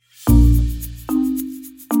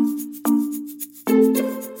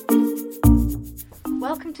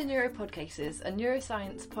to Neuropodcases, a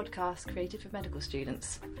neuroscience podcast created for medical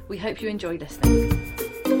students. We hope you enjoy listening.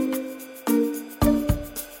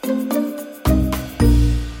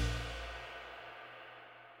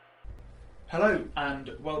 Hello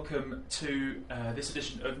and welcome to this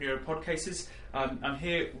edition of Neuropodcases. I'm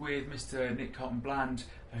here with Mr. Nick Carlton-Bland,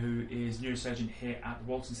 who is neurosurgeon here at the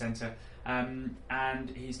Walton Centre, and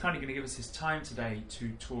he's kindly going to give us his time today to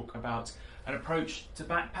talk about an approach to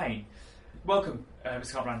back pain. Welcome,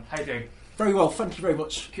 Mr. Carlton-Bland. How are you doing? Very well, thank you very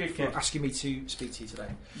much Good. for asking me to speak to you today.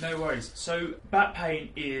 No worries. So, back pain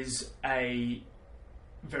is a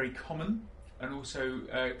very common and also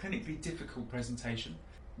clinically difficult presentation.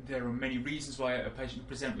 There are many reasons why a patient can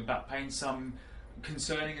present with back pain, some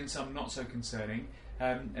concerning and some not so concerning,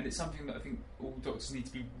 and it's something that I think all doctors need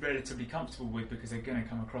to be relatively comfortable with because they're going to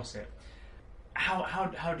come across it.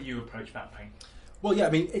 How do you approach back pain? Well, yeah,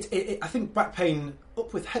 I mean, I think back pain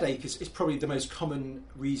up with headache is probably the most common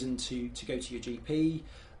reason to go to your GP.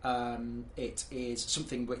 It is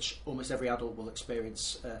something which almost every adult will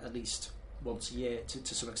experience at least once a year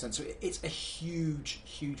to some extent. So it's a huge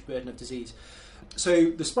burden of disease.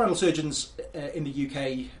 So the spinal surgeons in the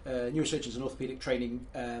UK, neurosurgeons and orthopaedic training,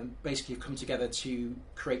 basically have come together to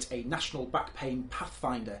create a national back pain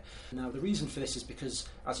pathfinder. Now the reason for this is because,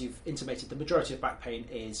 as you've intimated, the majority of back pain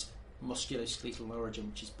is musculoskeletal in origin,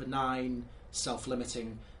 which is benign,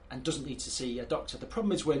 self-limiting, and doesn't need to see a doctor. The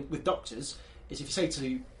problem is with doctors is if you say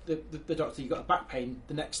to the doctor you've got a back pain,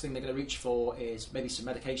 the next thing they're going to reach for is maybe some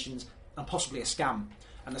medications and possibly a scan.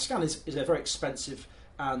 And the scan is a very expensive,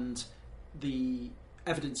 and the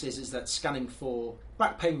evidence is that scanning for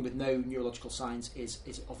back pain with no neurological signs is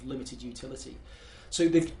of limited utility. So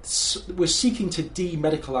we're seeking to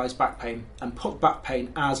demedicalise back pain and put back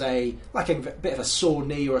pain as a bit of a sore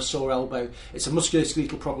knee or a sore elbow. It's a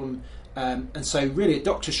musculoskeletal problem, and so really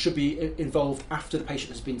doctors should be involved after the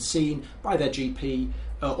patient has been seen by their GP,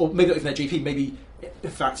 or maybe not even their GP, maybe in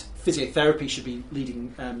fact physiotherapy should be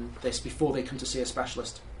leading this before they come to see a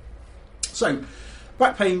specialist. So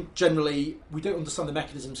back pain, generally, we don't understand the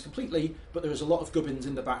mechanisms completely, but there is a lot of gubbins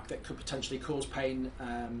in the back that could potentially cause pain,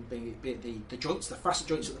 being the joints, the facet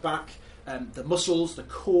joints at the back, the muscles, the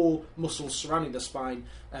core muscles surrounding the spine,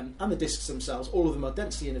 and the discs themselves. All of them are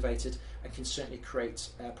densely innervated and can certainly create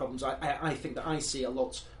problems. I think that I see a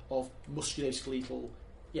lot of musculoskeletal,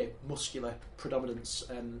 muscular predominance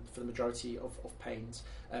for the majority of pains,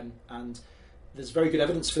 and there's very good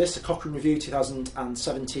evidence for this. The Cochrane Review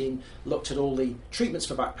 2017 looked at all the treatments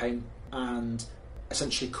for back pain, and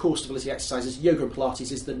essentially core stability exercises. Yoga and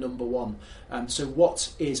Pilates is the number one. So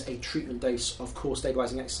what is a treatment dose of core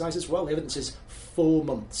stabilising exercises? Well, the evidence is 4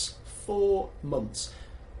 months. 4 months.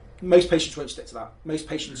 Most patients won't stick to that. Most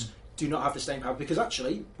patients do not have the staying power, because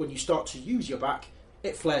actually when you start to use your back,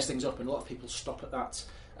 it flares things up, and a lot of people stop at that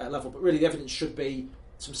level. But really the evidence should be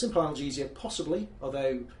some simple analgesia, possibly,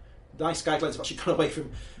 although nice guidelines have actually gone away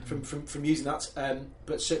from using that,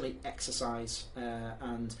 but certainly exercise,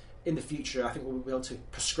 and in the future I think we'll be able to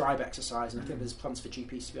prescribe exercise, and I think there's plans for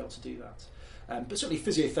GPs to be able to do that. But certainly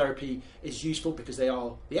physiotherapy is useful because they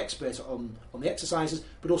are the expert on the exercises,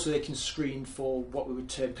 but also they can screen for what we would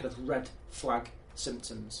term kind of red flag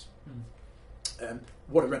symptoms.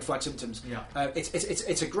 What are red flag symptoms? Yeah.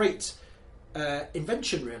 It's a great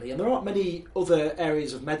invention, really, and there aren't many other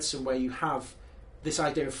areas of medicine where you have this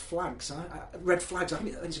idea of flags, red flags. I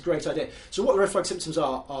think it's a great idea. So what the red flag symptoms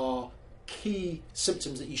are key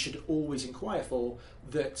symptoms that you should always inquire for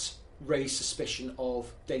that raise suspicion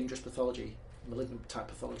of dangerous pathology, malignant type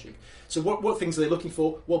pathology. So what things are they looking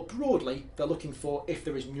for? Well, broadly, they're looking for if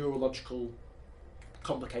there is neurological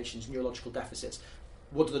complications, neurological deficits.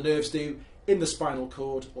 What do the nerves do in the spinal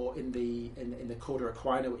cord, or in the cauda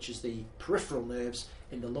equina, which is the peripheral nerves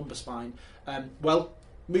in the lumbar spine? Well,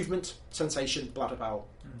 movement, sensation, bladder, bowel.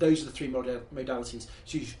 Those are the three modalities.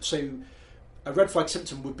 So a red flag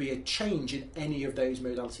symptom would be a change in any of those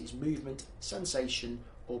modalities: movement, sensation,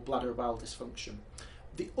 or bladder or bowel dysfunction.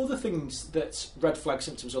 The other things that red flag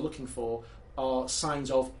symptoms are looking for are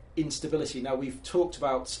signs of instability. Now, we've talked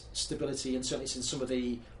about stability, and certainly in some of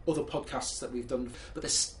the other podcasts that we've done, but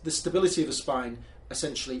the stability of the spine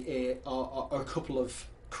essentially are a couple of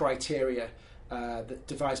criteria that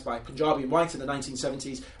devised by Punjabi and White in the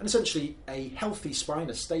 1970s. And essentially a healthy spine,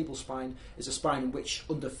 a stable spine, is a spine in which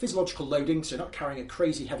under physiological loading, so not carrying a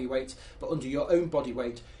crazy heavy weight, but under your own body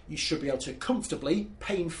weight, you should be able to comfortably,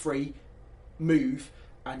 pain-free move,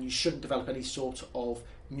 and you shouldn't develop any sort of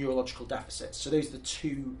neurological deficits. So those are the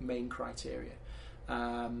two main criteria.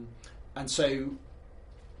 And so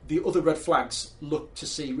the other red flags look to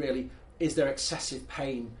see, really, is there excessive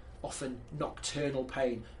pain, often nocturnal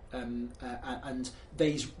pain, and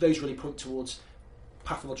those really point towards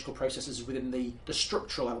pathological processes within the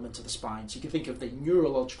structural element of the spine. So you can think of the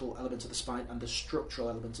neurological element of the spine and the structural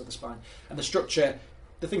element of the spine. And the structure,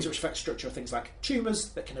 the things which affect structure are things like tumours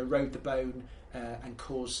that can erode the bone and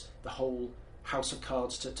cause the whole house of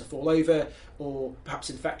cards to fall over, or perhaps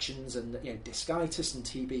infections, and discitis and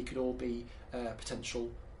TB could all be potential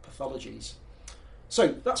pathologies. So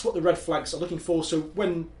that's what the red flags are looking for. So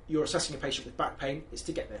when you're assessing a patient with back pain, it's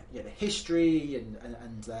to get the history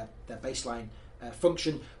and their baseline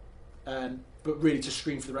function, but really to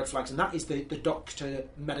screen for the red flags, and that is the doctor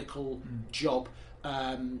medical job.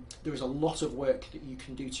 There is a lot of work that you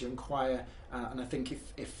can do to inquire, and I think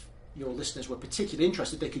if your listeners were particularly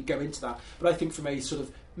interested, they could go into that. But I think from a sort of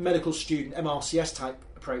medical student MRCS type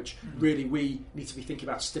approach, really we need to be thinking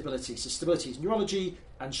about stability. So stability is neurology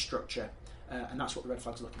and structure, and that's what the red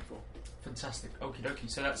flags are looking for. Fantastic. Okie dokie.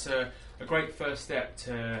 So that's a great first step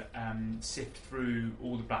to sift through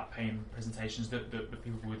all the back pain presentations that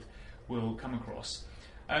people will come across.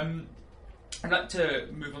 I'd like to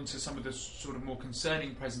move on to some of the sort of more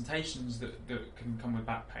concerning presentations that can come with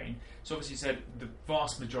back pain. So obviously you said the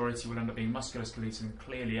vast majority will end up being musculoskeletal, and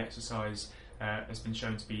clearly exercise has been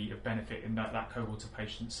shown to be of benefit in that cohort of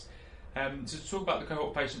patients. So to talk about the cohort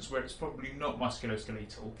of patients where it's probably not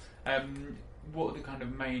musculoskeletal, what are the kind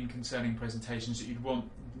of main concerning presentations that you'd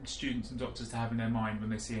want students and doctors to have in their mind when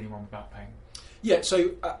they see anyone with back pain? Yeah,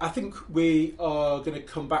 so I think we are going to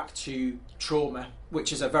come back to trauma,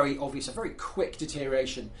 which is a very obvious, a very quick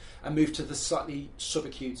deterioration, and move to the slightly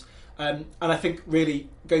subacute. And I think really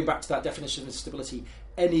going back to that definition of stability,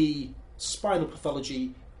 any spinal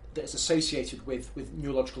pathology that is associated with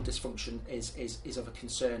neurological dysfunction is of a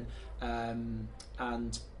concern.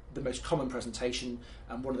 And the most common presentation,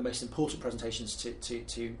 and one of the most important presentations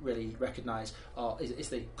to really recognise is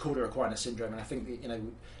the cauda equina syndrome. And I think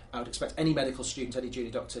I would expect any medical student, any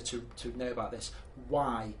junior doctor to know about this.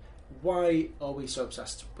 Why are we so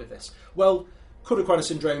obsessed with this? Well, cauda equina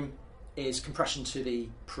syndrome is compression to the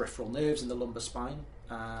peripheral nerves in the lumbar spine,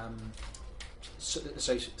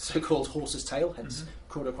 so-called horse's tail, hence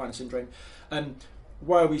cauda equina syndrome.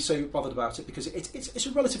 Why are we so bothered about it? Because it's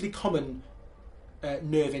a relatively common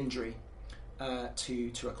nerve injury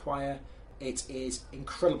to acquire. It is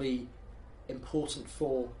incredibly important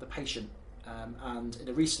for the patient, and in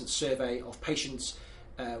a recent survey of patients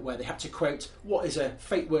where they had to quote what is a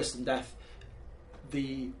fate worse than death,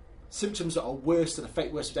 the symptoms that are worse than a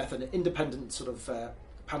fate worse than death, and an independent sort of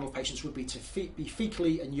panel of patients would be to be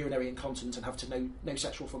fecally and urinary incontinent and have to no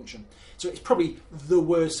sexual function. So it's probably the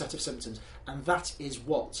worst set of symptoms, and that is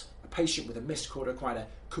what a patient with a missed cauda equina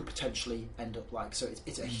could potentially end up like. So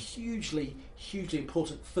it's a hugely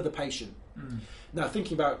important for the patient. Now,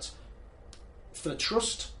 thinking about for the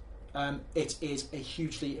trust, it is a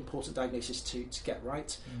hugely important diagnosis to get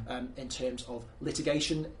right in terms of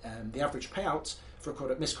litigation. The average payout for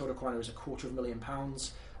a missed cauda equina is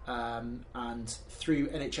 £250,000, and through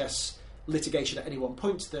NHS litigation at any one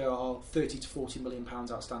point there are £30 to £40 million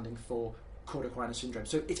outstanding for cauda equina syndrome.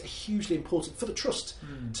 So it's a hugely important for the trust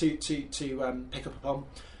to pick up upon.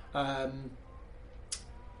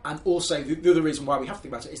 And also the other reason why we have to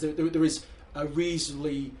think about it is that there is a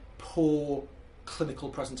reasonably poor clinical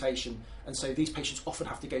presentation, and so these patients often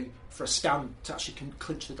have to go for a scan to actually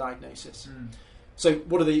clinch the diagnosis. So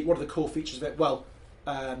what are the core features of it? Well,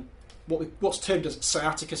 what's termed as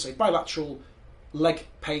sciatica, so bilateral leg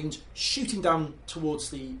pains shooting down towards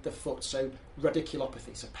the foot, so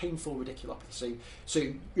radiculopathy, so painful radiculopathy.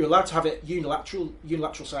 So you're allowed to have it unilateral.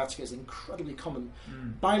 Unilateral sciatica is incredibly common.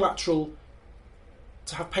 Bilateral,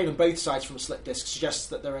 to have pain on both sides from a slip disc, suggests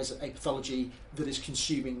that there is a pathology that is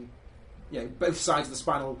consuming both sides of the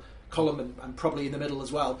spinal column and probably in the middle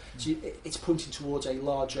as well. So it's pointing towards a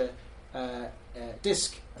larger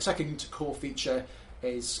disc. A second core feature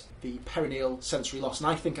is the perineal sensory loss, and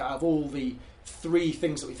I think out of all the three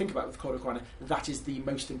things that we think about with cauda equina, that is the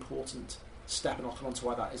most important step, and I'll come on to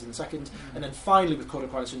why that is in a second. And then finally with cauda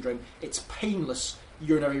equina syndrome, it's painless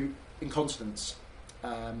urinary incontinence,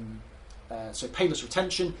 so painless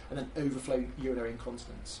retention and then overflow urinary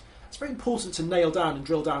incontinence. It's very important to nail down and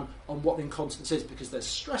drill down on what the incontinence is, because there's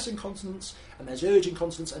stress incontinence and there's urge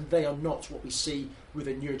incontinence, and they are not what we see with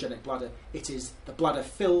a neurogenic bladder. It is the bladder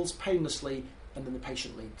fills painlessly and then the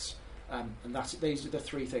patient leaks. And those are the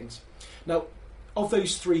three things. Now, of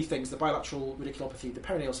those three things, the bilateral radiculopathy, the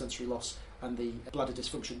perineal sensory loss and the bladder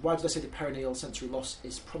dysfunction, why did I say the perineal sensory loss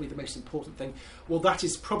is probably the most important thing? Well, that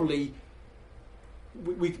is probably,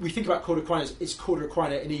 we think about cauda equina as it's cauda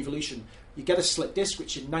equina in evolution. You get a slip disc,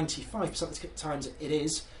 which in 95% of the times it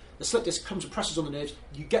is. The slip disc comes and presses on the nerves,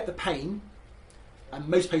 you get the pain, And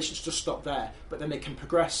most patients just stop there, but then they can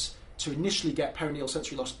progress to initially get perineal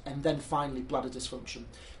sensory loss and then finally bladder dysfunction.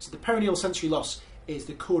 So the perineal sensory loss is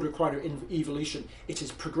the cauda equina evolution. It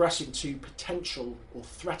is progressing to potential or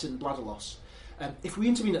threatened bladder loss. If we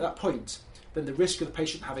intervene at that point, then the risk of the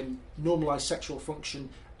patient having normalised sexual function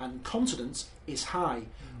and continence is high.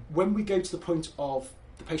 When we go to the point of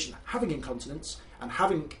the patient having incontinence and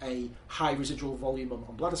having a high residual volume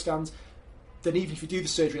on bladder scans, then even if you do the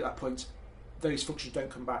surgery at that point, those functions don't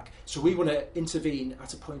come back. So we want to intervene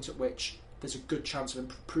at a point at which there's a good chance of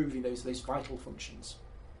improving those vital functions.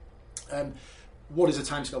 What is a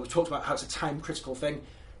timescale? We've talked about how it's a time-critical thing.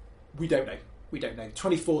 We don't know.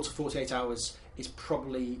 24 to 48 hours is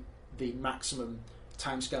probably the maximum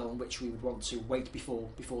timescale on which we would want to wait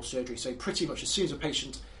before surgery. So pretty much as soon as a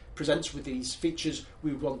patient presents with these features,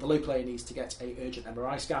 we would want the local A&Es to get an urgent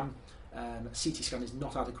MRI scan. CT scan is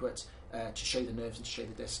not adequate to show the nerves and to show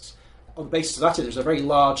the discs. On the basis of that, if there's a very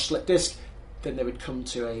large slip disc, then they would come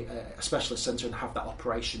to a specialist centre and have that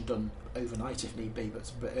operation done overnight if need be,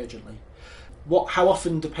 but urgently. How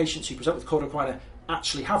often do patients who present with cauda equina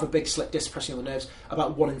actually have a big slip disc pressing on the nerves?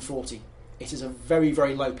 About 1 in 40. It is a very,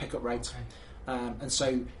 very low pickup rate. And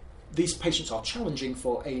so these patients are challenging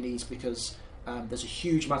for A&Es because there's a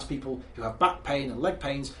huge amount of people who have back pain and leg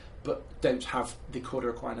pains but don't have the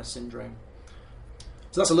cauda equina syndrome.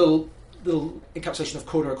 So that's a little encapsulation of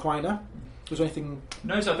cauda equina. Was there anything?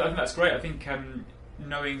 No, so I think that's great. I think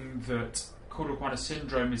knowing that cauda equina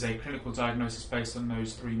syndrome is a clinical diagnosis based on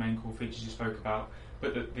those 3 main core features you spoke about,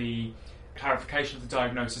 but that the clarification of the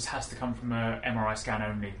diagnosis has to come from an MRI scan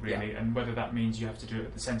only, really, and whether that means you have to do it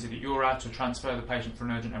at the centre that you're at or transfer the patient for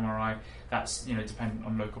an urgent MRI, that's dependent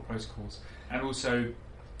on local protocols. And also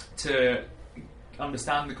to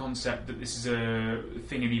understand the concept that this is a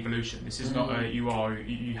thing in evolution. This is not a you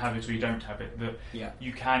have it or you don't have it, that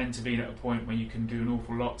you can intervene at a point when you can do an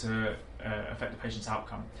awful lot to affect the patient's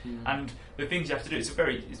outcome. And the things you have to do,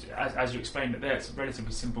 as you explained it there, it's a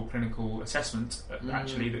relatively simple clinical assessment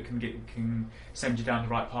actually that can send you down the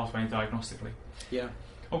right pathway diagnostically. Yeah.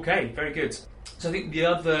 Okay, very good. So I think the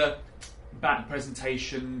other back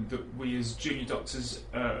presentation that we as junior doctors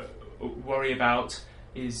worry about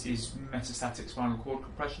is metastatic spinal cord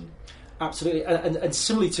compression. Absolutely, and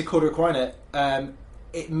similarly to cauda equina,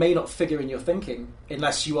 it may not figure in your thinking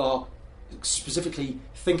unless you are specifically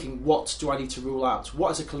thinking, what do I need to rule out?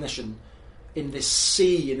 What, as a clinician, in this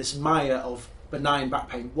sea, in this mire of benign back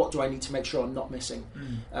pain, what do I need to make sure I'm not missing?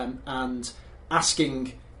 And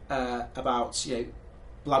asking about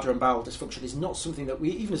bladder and bowel dysfunction is not something that we,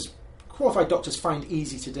 even as qualified doctors, find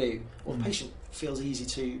easy to do, or the patient feels easy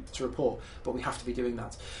to report, but we have to be doing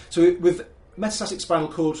that. So with metastatic spinal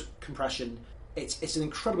cord compression, it's an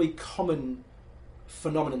incredibly common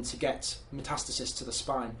phenomenon to get metastasis to the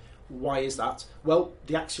spine. Why is that? Well,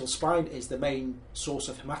 the axial spine is the main source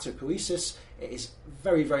of hematopoiesis. It is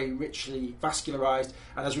very, very richly vascularized,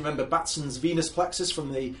 and as we remember Batson's venous plexus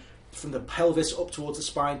from the pelvis up towards the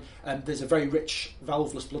spine, there's a very rich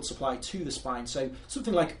valvulus blood supply to the spine. So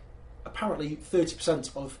something like apparently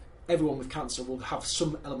 30% of everyone with cancer will have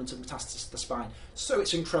some element of metastasis to the spine. So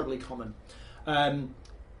it's incredibly common.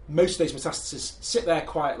 Most of those metastases sit there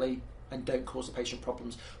quietly and don't cause the patient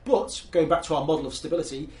problems. But going back to our model of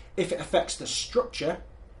stability, if it affects the structure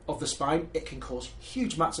of the spine, it can cause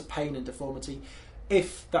huge amounts of pain and deformity.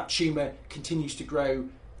 If that tumour continues to grow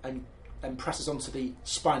and presses onto the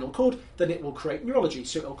spinal cord, then it will create neurology,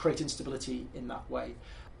 so it will create instability in that way.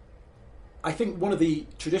 I think one of the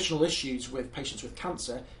traditional issues with patients with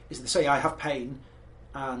cancer is they say, I have pain,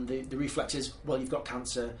 and the reflex is, well, you've got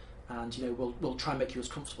cancer, and we'll try and make you as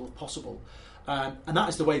comfortable as possible. And that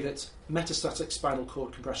is the way that metastatic spinal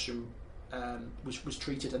cord compression was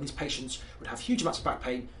treated, and these patients would have huge amounts of back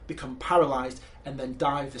pain, become paralysed, and then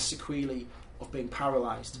die of the sequelae of being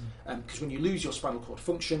paralysed. Because when you lose your spinal cord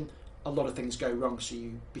function, a lot of things go wrong. So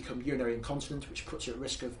you become urinary incontinent, which puts you at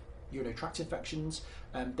risk of urinary tract infections.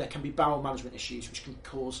 There can be bowel management issues, which can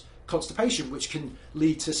cause constipation, which can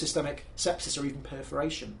lead to systemic sepsis or even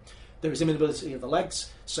perforation. There is immobility of the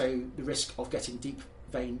legs, so the risk of getting deep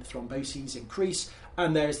vein thromboses increase,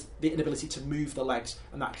 and there's the inability to move the legs,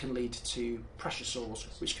 and that can lead to pressure sores,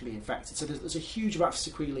 which can be infected. So there's a huge amount of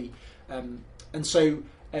sequelae. And so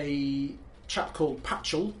a chap called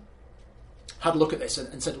Patchell had a look at this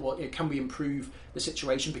and said, well, can we improve the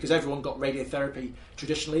situation? Because everyone got radiotherapy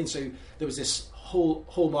traditionally, and so there was this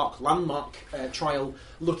hallmark, landmark trial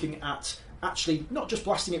looking at actually not just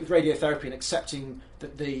blasting it with radiotherapy and accepting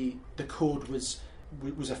that the cord was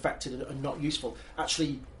affected and not useful,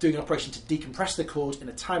 actually doing an operation to decompress the cord in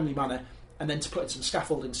a timely manner and then to put in some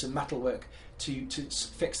scaffolding, some metalwork to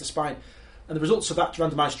fix the spine. And the results of that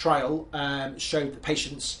randomised trial showed that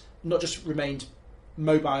patients not just remained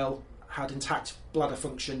mobile, had intact bladder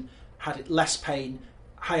function, had less pain,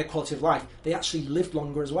 higher quality of life, they actually lived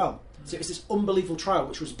longer as well. So it was this unbelievable trial,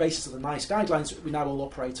 which was the basis of the NICE guidelines that we now all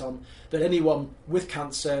operate on, that anyone with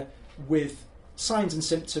cancer, with signs and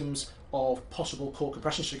symptoms of possible core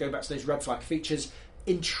compression, so going back to those red flag features,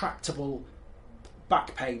 intractable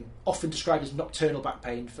back pain, often described as nocturnal back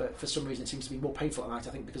pain, for some reason it seems to be more painful at night,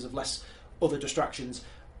 I think because of less other distractions,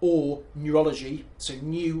 or neurology, so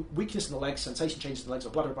new weakness in the legs, sensation changes in the legs, or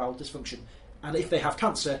bladder bowel dysfunction. And if they have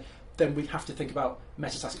cancer, then we have to think about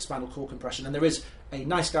metastatic spinal cord compression. And there is a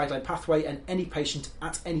NICE guideline pathway, and any patient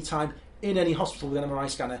at any time in any hospital with an MRI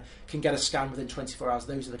scanner can get a scan within 24 hours.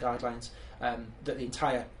 Those are the guidelines that the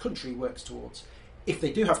entire country works towards. If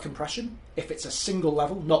they do have compression, if it's a single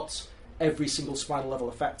level, not every single spinal level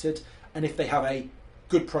affected, and if they have a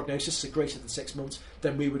good prognosis, so greater than 6 months,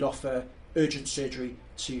 then we would offer urgent surgery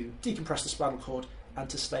to decompress the spinal cord and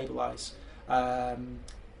to stabilise.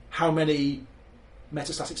 How many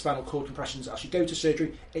metastatic spinal cord compressions actually go to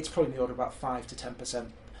surgery? It's probably in the order of about 5 to 10%.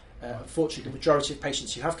 Unfortunately, the majority of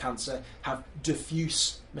patients who have cancer have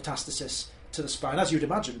diffuse metastasis to the spine, as you would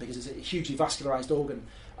imagine, because it's a hugely vascularised organ.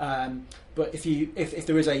 But if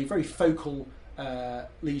there is a very focal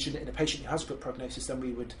lesion in a patient who has a good prognosis, then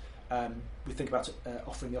we think about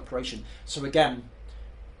offering the operation. So again,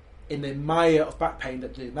 in the mire of back pain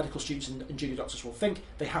that the medical students and junior doctors will think,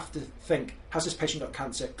 they have to think, has this patient got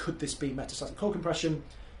cancer? Could this be metastatic cord compression?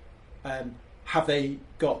 Have they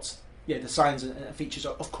got the signs and features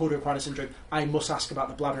of Cauda-Equina syndrome? I must ask about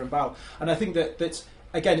the bladder and bowel. And I think that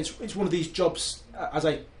again, it's one of these jobs, as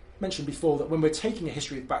I mentioned before, that when we're taking a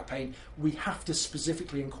history of back pain, we have to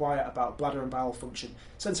specifically inquire about bladder and bowel function,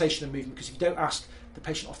 sensation and movement, because if you don't ask, the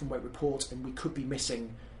patient often won't report, and we could be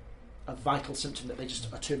missing a vital symptom that they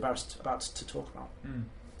just are too embarrassed about to talk about.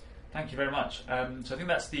 Thank you very much. So I think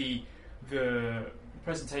that's the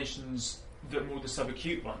presentations that are more the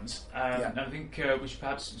subacute ones. And I think we should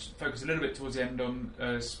perhaps focus a little bit towards the end on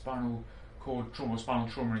spinal cord trauma or spinal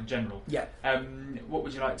trauma in general. Yeah. What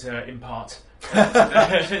would you like to impart to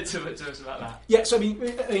us about that? Yeah, so I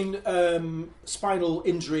mean spinal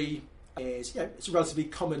injury is it's a relatively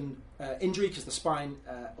common injury, because the spine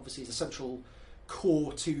obviously is a central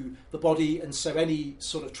core to the body, and so any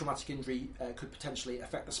sort of traumatic injury could potentially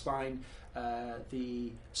affect the spine.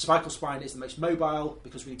 The cervical spine is the most mobile,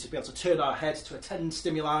 because we need to be able to turn our head to attend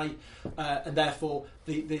stimuli, and therefore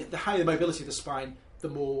the higher the mobility of the spine, the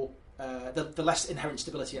more the less inherent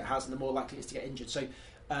stability it has, and the more likely it is to get injured. So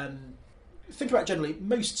think about generally,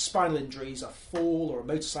 most spinal injuries are fall or a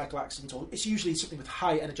motorcycle accident, or it's usually something with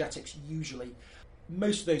high energetics. Usually,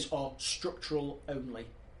 most of those are structural only.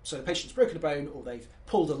 So the patient's broken a bone, or they've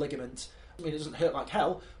pulled a ligament. I mean, it doesn't hurt like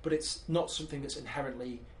hell, but it's not something that's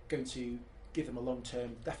inherently going to give them a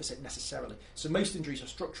long-term deficit necessarily. So most injuries are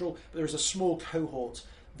structural, but there is a small cohort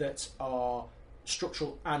that are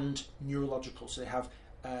structural and neurological. So they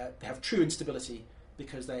have true instability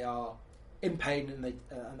because they are in pain and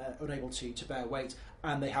they're unable to bear weight,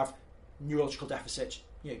 and they have neurological deficit,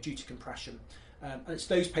 due to compression. And it's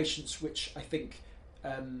those patients which I think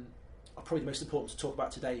are probably the most important to talk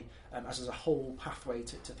about today, as a whole pathway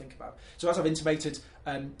to think about. So as I've intimated,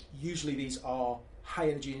 usually these are high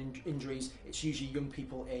energy injuries. It's usually young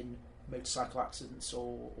people in motorcycle accidents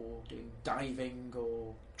or doing diving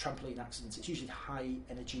or trampoline accidents. It's usually high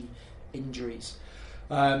energy injuries.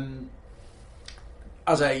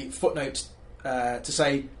 As a footnote to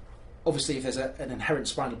say, obviously if there's an inherent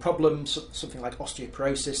spinal problem, something like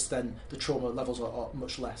osteoporosis, then the trauma levels are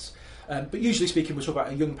much less. But usually speaking, we're talking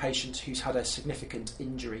about a young patient who's had a significant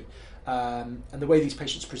injury. And the way these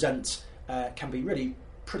patients present can be really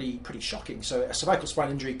pretty shocking. So a cervical spine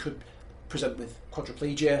injury could present with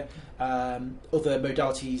quadriplegia. Other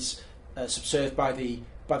modalities subserved by the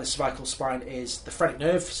cervical spine is the phrenic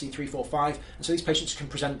nerve, C345. And so these patients can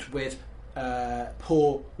present with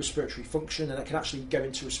poor respiratory function, and it can actually go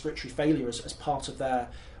into respiratory failure as part of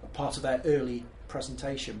their early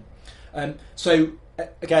presentation. So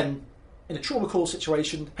again, in a trauma call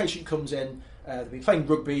situation, the patient comes in, they've been playing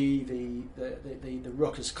rugby, the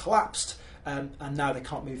ruck has collapsed, and now they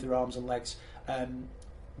can't move their arms and legs.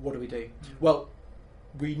 What do we do? Well,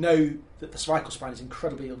 we know that the cervical spine is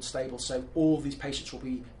incredibly unstable, so all of these patients will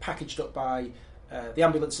be packaged up by the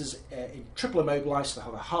ambulances in triple immobilised, so they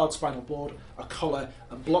have a hard spinal board, a collar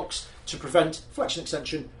and blocks to prevent flexion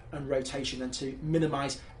extension and rotation, and to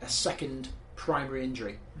minimise a second primary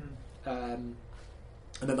injury.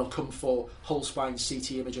 And then they'll come for whole spine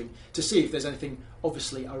CT imaging to see if there's anything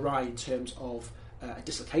obviously awry in terms of a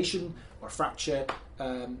dislocation or a fracture,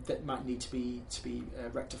 that might need to be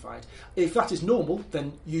rectified. If that is normal,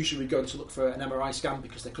 then usually we're going to look for an MRI scan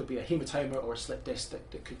because there could be a hematoma or a slipped disc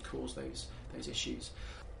that could cause those issues.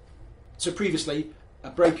 So previously, a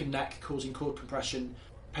broken neck causing cord compression,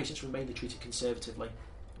 patients were mainly treated conservatively.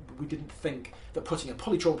 We didn't think that putting a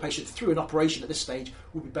polytrauma patient through an operation at this stage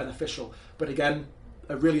would be beneficial. But again,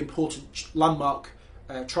 a really important landmark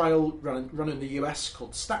trial run in the US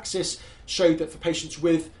called Staxis showed that for patients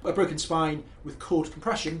with a broken spine with cord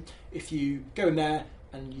compression, if you go in there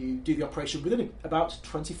and you do the operation within about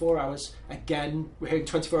 24 hours, again, we're hearing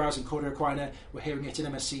 24 hours in Cordia Equina, we're hearing it in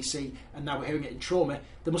MSCC, and now we're hearing it in trauma,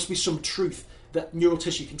 there must be some truth that neural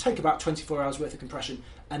tissue can take about 24 hours worth of compression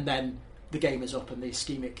and then the game is up and the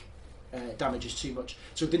ischemic damage is too much.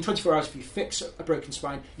 So within 24 hours, if you fix a broken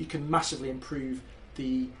spine, you can massively improve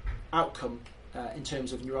the outcome in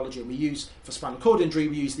terms of neurology. And we use, for spinal cord injury,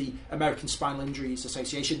 we use the American Spinal Injuries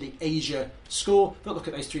Association, the ASIA score, that look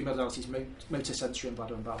at those three modalities, motor, sensory and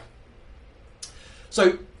bladder and bowel.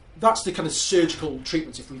 So that's the kind of surgical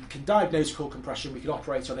treatments. If we can diagnose cord compression, we can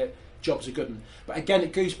operate on it, jobs are good. But again,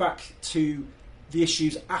 it goes back to the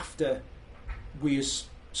issues after we as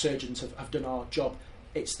surgeons have done our job.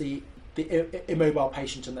 It's the immobile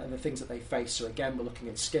patient and the things that they face. So again, we're looking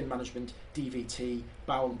at skin management, DVT,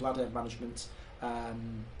 bowel and bladder management,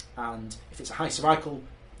 and if it's a high cervical,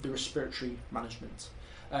 the respiratory management.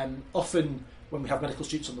 Often when we have medical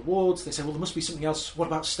students on the wards, they say, well, there must be something else. What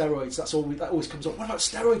about steroids? That always comes up. What about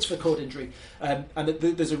steroids for cord injury? And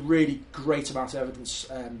there's a really great amount of evidence,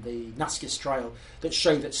 the NASCIS trial, that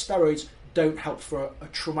show that steroids don't help for a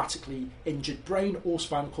traumatically injured brain or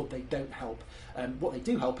spinal cord. They don't help. What they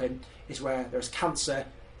do help in is where there's cancer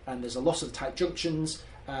and there's a loss of the tight junctions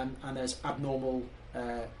and there's abnormal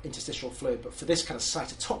interstitial fluid. But for this kind of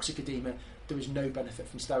cytotoxic edema, there is no benefit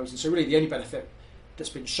from steroids. And so really the only benefit that's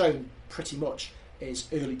been shown pretty much is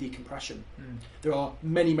early decompression. There are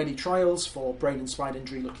many, many trials for brain and spine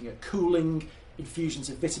injury looking at cooling, infusions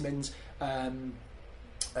of vitamins,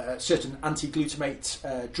 certain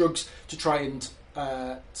anti-glutamate drugs to try and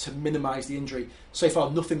to minimise the injury. So far,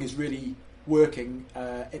 nothing is really working.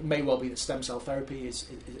 It may well be that stem cell therapy is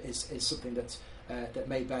something that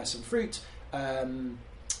may bear some fruit,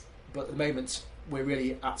 but at the moment we're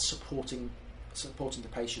really at supporting the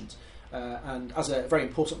patient, and as a very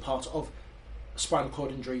important part of spinal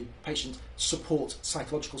cord injury patient support,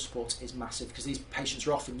 psychological support is massive because these patients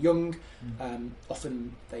are often young,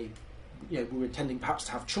 often they. We're intending perhaps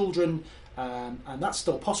to have children, and that's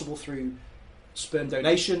still possible through sperm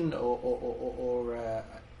donation or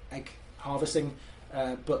egg harvesting,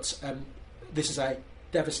 but this is a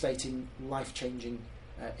devastating, life-changing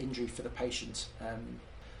injury for the patient.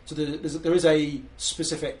 So there is a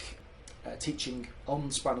specific teaching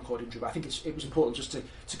on spinal cord injury, but I think it was important just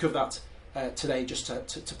to cover that today, just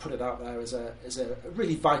to put it out there as a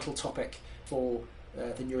really vital topic for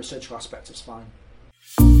the neurosurgical aspect of spine.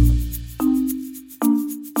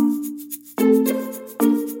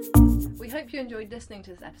 We hope you enjoyed listening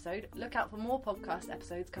to this episode. Look out for more podcast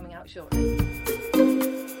episodes coming out shortly.